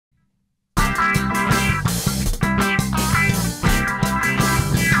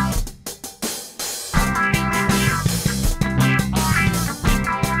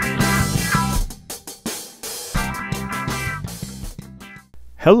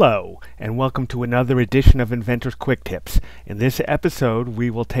Hello, and welcome to another edition of Inventor's Quick Tips. In this episode, we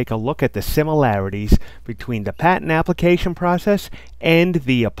will take a look at the similarities between the patent application process and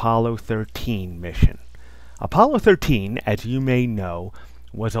the Apollo 13 mission. Apollo 13, as you may know,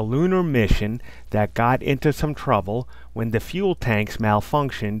 was a lunar mission that got into some trouble when the fuel tanks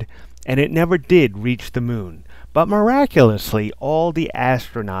malfunctioned and it never did reach the moon. But miraculously, all the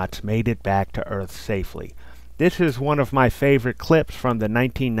astronauts made it back to Earth safely. This is one of my favorite clips from the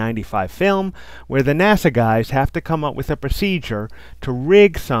 1995 film, where the NASA guys have to come up with a procedure to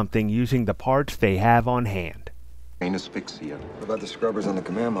rig something using the parts they have on hand. Asphyxia. What about the scrubbers on the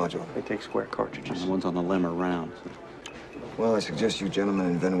command module? They take square cartridges. The ones on the limb are round. Well, I suggest you gentlemen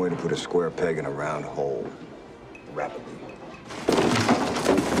invent a way to put a square peg in a round hole. Rapidly.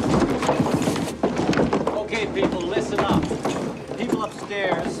 Okay, people, listen up. People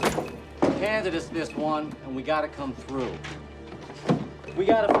upstairs handed us this one, and we gotta come through. We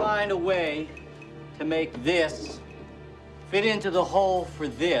gotta find a way to make this fit into the hole for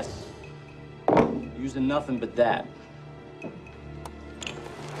this, using nothing but that.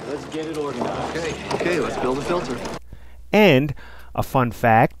 Let's get it organized. Okay, let's build a filter. And, a fun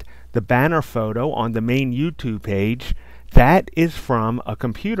fact, the banner photo on the main YouTube page, that is from a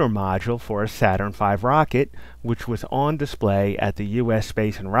computer module for a Saturn V rocket, which was on display at the U.S.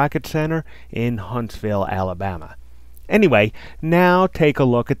 Space and Rocket Center in Huntsville, Alabama. Anyway, now take a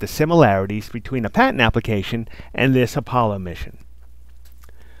look at the similarities between a patent application and this Apollo mission.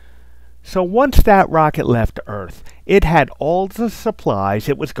 So once that rocket left Earth, it had all the supplies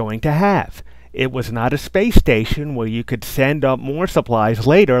it was going to have. It was not a space station where you could send up more supplies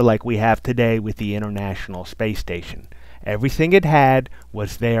later like we have today with the International Space Station. Everything it had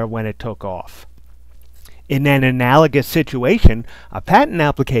was there when it took off. In an analogous situation, a patent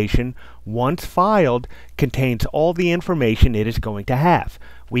application, once filed, contains all the information it is going to have.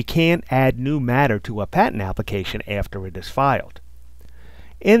 We can't add new matter to a patent application after it is filed.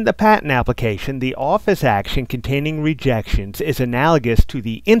 In the patent application, the office action containing rejections is analogous to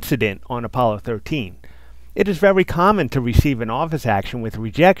the incident on Apollo 13. It is very common to receive an office action with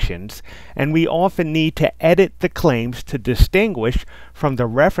rejections, and we often need to edit the claims to distinguish from the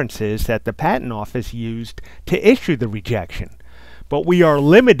references that the patent office used to issue the rejection. But we are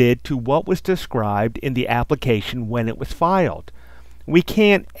limited to what was described in the application when it was filed. We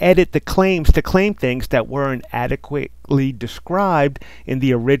can't edit the claims to claim things that weren't adequately described in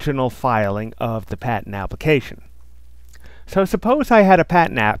the original filing of the patent application. So suppose I had a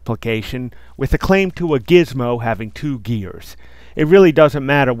patent application with a claim to a gizmo having 2 gears. It really doesn't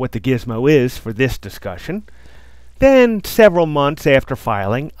matter what the gizmo is for this discussion. Then, several months after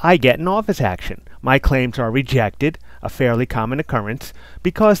filing, I get an office action. My claims are rejected, a fairly common occurrence,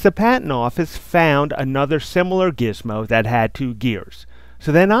 because the patent office found another similar gizmo that had 2 gears.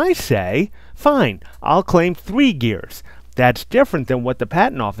 So then I say, fine, I'll claim 3 gears. That's different than what the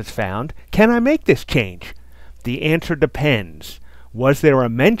patent office found. Can I make this change? The answer depends. Was there a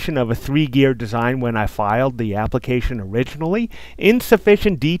mention of a 3-gear design when I filed the application originally, in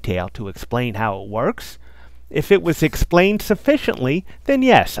sufficient detail to explain how it works? If it was explained sufficiently, then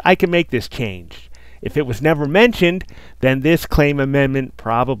yes, I can make this change. If it was never mentioned, then this claim amendment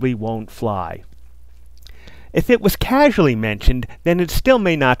probably won't fly. If it was casually mentioned, then it still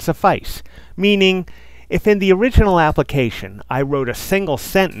may not suffice, meaning, if in the original application I wrote a single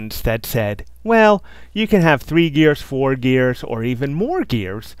sentence that said, well, you can have 3 gears, 4 gears, or even more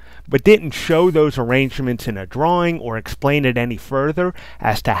gears, but didn't show those arrangements in a drawing or explain it any further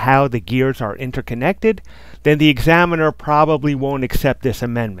as to how the gears are interconnected, then the examiner probably won't accept this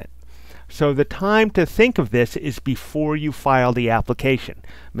amendment. So the time to think of this is before you file the application.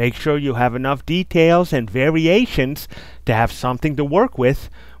 Make sure you have enough details and variations to have something to work with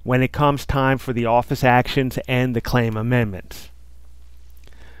when it comes time for the office actions and the claim amendments.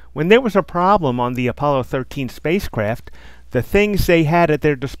 When there was a problem on the Apollo 13 spacecraft, the things they had at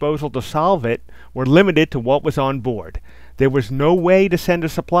their disposal to solve it were limited to what was on board. There was no way to send a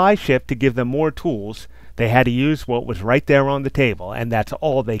supply ship to give them more tools. They had to use what was right there on the table, and that's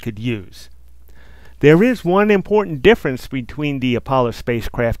all they could use. There is one important difference between the Apollo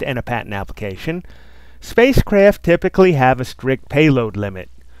spacecraft and a patent application. Spacecraft typically have a strict payload limit.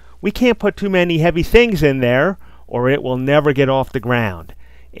 We can't put too many heavy things in there, or it will never get off the ground.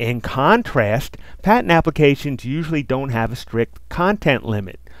 In contrast, patent applications usually don't have a strict content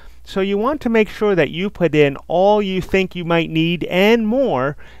limit. So you want to make sure that you put in all you think you might need and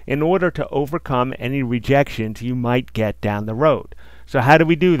more in order to overcome any rejections you might get down the road. So how do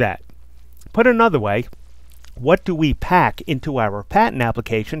we do that? Put another way, What do we pack into our patent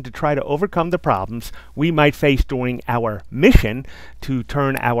application to try to overcome the problems we might face during our mission to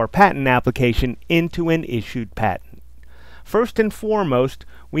turn our patent application into an issued patent? First and foremost,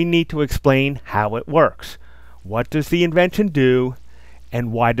 we need to explain how it works. What does the invention do,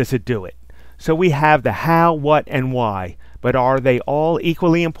 and why does it do it? So we have the how, what, and why, but are they all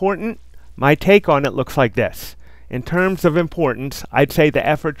equally important? My take on it looks like this. In terms of importance, I'd say the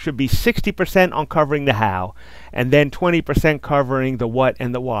effort should be 60% on covering the how, and then 20% covering the what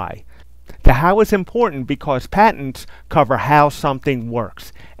and the why. The how is important because patents cover how something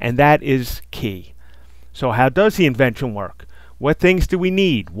works, and that is key. So how does the invention work? What things do we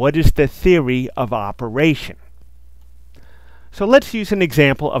need? What is the theory of operation? So let's use an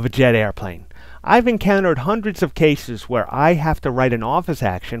example of a jet airplane. I've encountered hundreds of cases where I have to write an office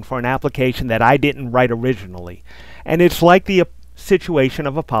action for an application that I didn't write originally. And it's like the situation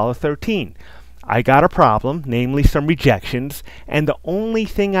of Apollo 13. I got a problem, namely some rejections, and the only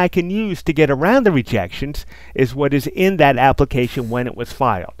thing I can use to get around the rejections is what is in that application when it was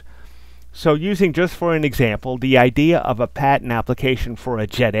filed. So using just for an example, the idea of a patent application for a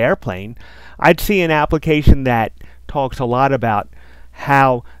jet airplane, I'd see an application that talks a lot about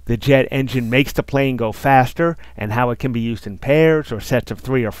how the jet engine makes the plane go faster and how it can be used in pairs or sets of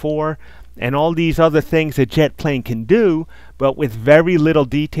 3 or 4 and all these other things a jet plane can do, but with very little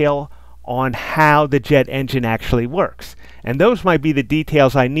detail on how the jet engine actually works. And those might be the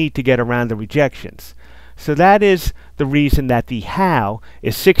details I need to get around the rejections. So that is the reason that the how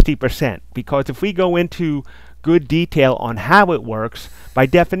is 60%, because if we go into good detail on how it works, by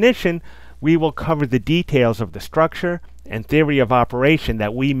definition we will cover the details of the structure and theory of operation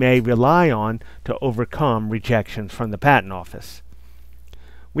that we may rely on to overcome rejections from the patent office.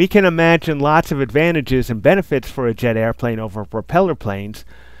 We can imagine lots of advantages and benefits for a jet airplane over propeller planes,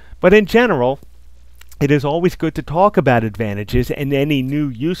 but in general, it is always good to talk about advantages and any new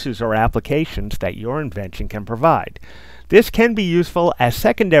uses or applications that your invention can provide. This can be useful as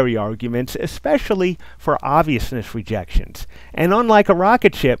secondary arguments, especially for obviousness rejections. And unlike a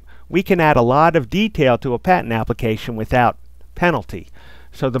rocket ship, we can add a lot of detail to a patent application without penalty.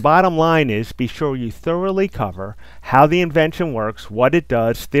 So the bottom line is, be sure you thoroughly cover how the invention works, what it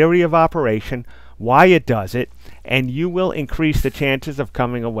does, theory of operation, why it does it, and you will increase the chances of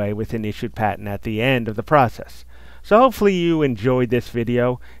coming away with an issued patent at the end of the process. So hopefully you enjoyed this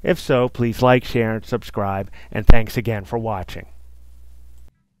video. If so, please like, share, and subscribe, and thanks again for watching.